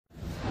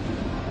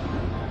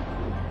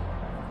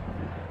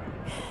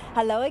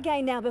Hello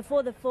again. Now,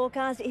 before the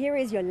forecast, here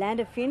is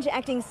Yolanda Finch,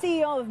 acting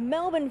CEO of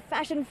Melbourne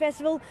Fashion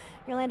Festival.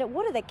 Yolanda,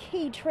 what are the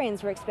key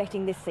trends we're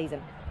expecting this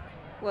season?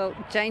 Well,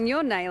 Jane,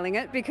 you're nailing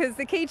it because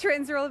the key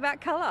trends are all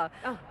about colour.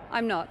 Oh.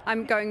 I'm not.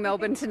 I'm going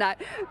Melbourne tonight.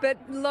 But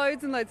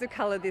loads and loads of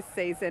colour this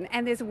season.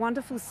 And there's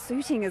wonderful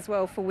suiting as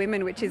well for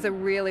women, which is a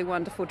really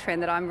wonderful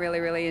trend that I'm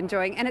really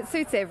enjoying. And it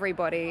suits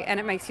everybody and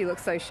it makes you look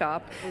so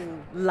sharp.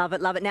 Love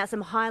it, love it. Now,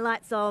 some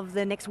highlights of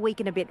the next week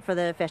and a bit for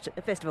the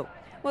festival.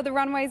 Well, the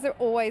runways are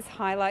always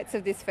highlights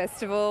of this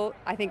festival.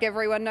 I think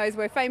everyone knows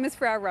we're famous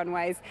for our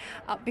runways.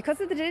 Because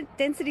of the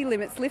density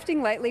limits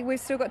lifting lately, we've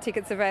still got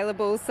tickets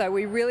available. So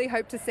we really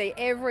hope to see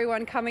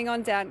everyone coming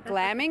on down,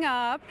 glamming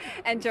up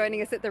and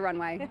joining us at the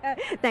runway.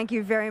 Thank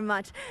you very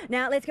much.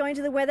 Now, let's go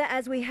into the weather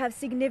as we have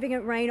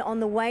significant rain on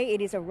the way.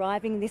 It is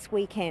arriving this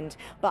weekend.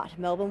 But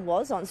Melbourne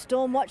was on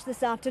storm watch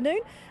this afternoon.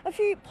 A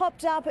few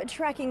popped up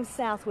tracking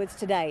southwards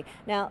today.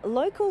 Now,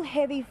 local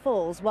heavy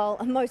falls, while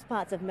most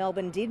parts of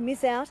Melbourne did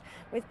miss out,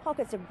 with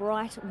pockets of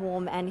bright,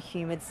 warm and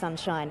humid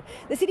sunshine.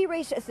 The city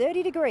reached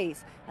 30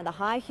 degrees and the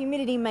high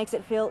humidity makes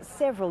it feel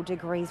several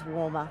degrees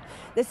warmer.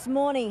 This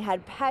morning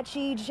had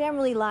patchy,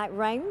 generally light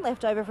rain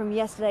left over from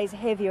yesterday's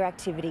heavier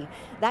activity.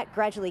 That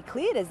gradually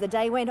cleared as the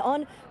day went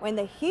on when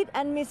the hit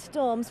and miss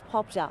storms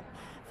popped up.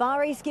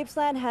 Far East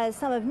Gippsland has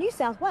some of New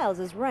South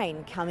Wales's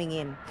rain coming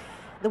in.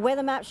 The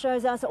weather map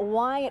shows us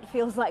why it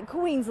feels like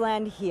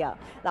Queensland here.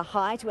 The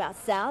high to our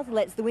south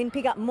lets the wind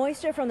pick up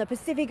moisture from the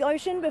Pacific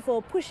Ocean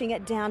before pushing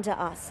it down to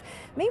us.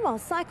 Meanwhile,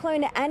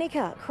 Cyclone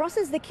Annika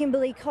crosses the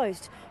Kimberley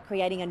coast,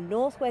 creating a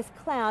northwest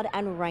cloud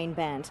and rain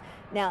band.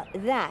 Now,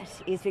 that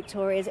is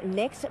Victoria's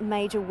next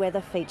major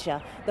weather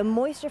feature. The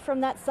moisture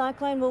from that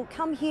cyclone will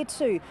come here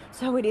too,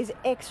 so it is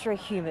extra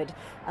humid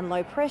and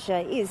low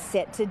pressure is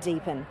set to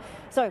deepen.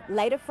 So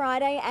later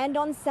Friday and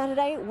on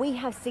Saturday, we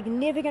have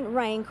significant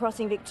rain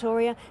crossing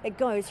Victoria. It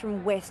goes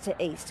from west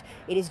to east.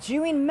 It is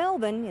due in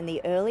Melbourne in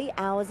the early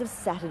hours of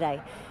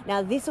Saturday.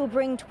 Now, this will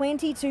bring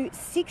 20 to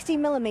 60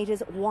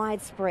 millimetres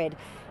widespread.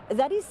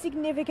 That is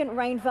significant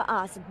rain for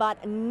us,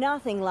 but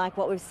nothing like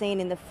what we've seen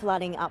in the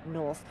flooding up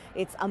north.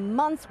 It's a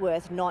month's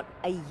worth, not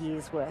a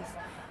year's worth.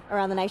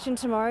 Around the nation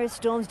tomorrow,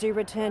 storms do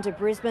return to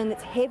Brisbane.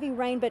 It's heavy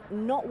rain, but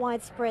not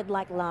widespread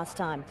like last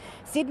time.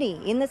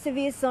 Sydney in the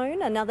severe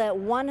zone, another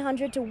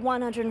 100 to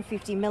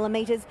 150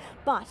 millimetres,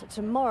 but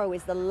tomorrow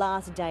is the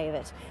last day of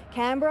it.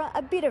 Canberra,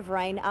 a bit of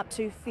rain, up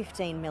to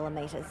 15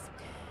 millimetres.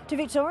 To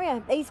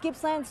Victoria, East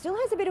Gippsland still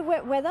has a bit of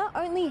wet weather,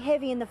 only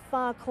heavy in the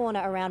far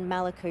corner around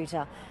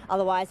Malakuta.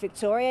 Otherwise,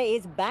 Victoria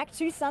is back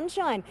to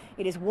sunshine.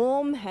 It is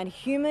warm and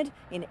humid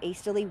in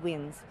easterly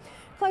winds.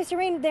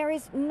 Closer in, there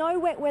is no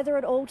wet weather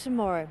at all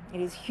tomorrow. It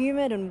is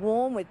humid and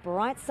warm with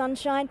bright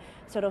sunshine,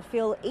 so it'll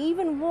feel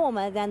even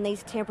warmer than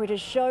these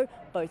temperatures show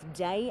both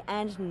day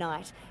and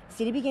night.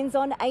 City begins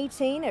on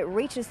 18, it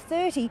reaches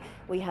 30.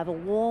 We have a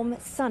warm,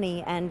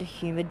 sunny and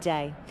humid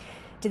day.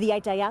 To the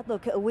 8-day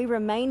outlook, we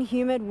remain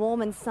humid,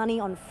 warm and sunny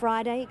on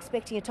Friday,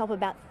 expecting a top of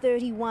about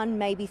 31,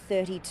 maybe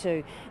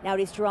 32. Now, it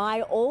is dry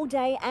all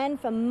day and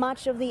for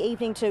much of the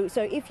evening too.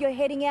 So if you're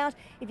heading out,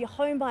 if you're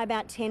home by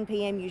about 10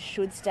 p.m, you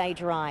should stay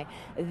dry.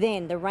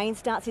 Then the rain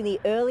starts in the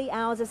early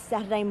hours of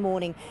Saturday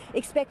morning.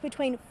 Expect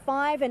between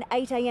 5 and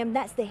 8 a.m.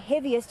 That's the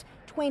heaviest,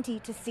 20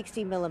 to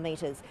 60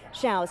 millimetres.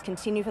 Showers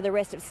continue for the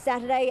rest of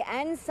Saturday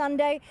and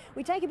Sunday.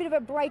 We take a bit of a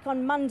break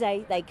on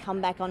Monday. They come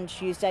back on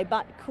Tuesday,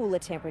 but cooler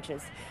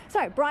temperatures.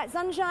 So bright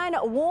sunshine,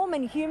 warm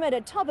and humid,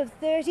 a top of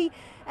 30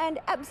 and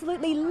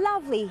absolutely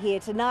lovely here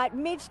tonight,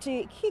 Mitch,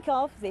 to kick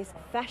off this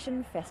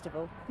fashion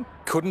festival.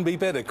 Couldn't be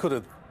better, could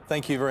it?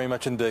 Thank you very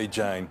much indeed,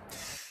 Jane.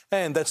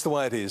 And that's the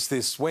way it is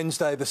this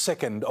Wednesday, the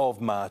 2nd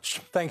of March.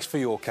 Thanks for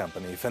your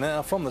company. For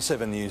now, from the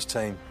 7 News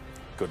team,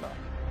 good night.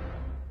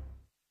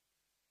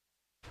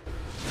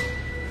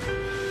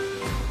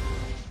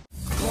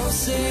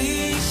 Closer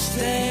each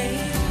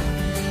day.